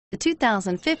The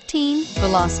 2015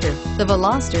 Veloster. The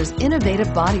Veloster's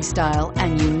innovative body style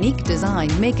and unique design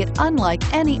make it unlike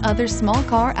any other small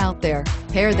car out there.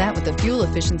 Pair that with the fuel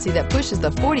efficiency that pushes the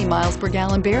 40 miles per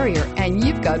gallon barrier, and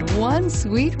you've got one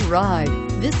sweet ride.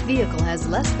 This vehicle has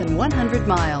less than 100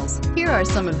 miles. Here are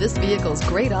some of this vehicle's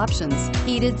great options: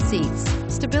 heated seats,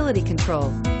 stability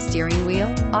control, steering wheel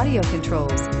audio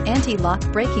controls, anti-lock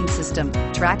braking system,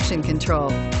 traction control,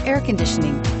 air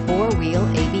conditioning, four-wheel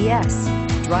ABS,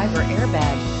 driver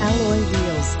airbag, alloy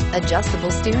wheels,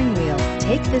 adjustable steering wheel.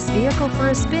 Take this vehicle for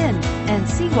a spin and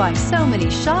see why so many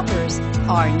shoppers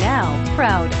are now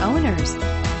proud owners.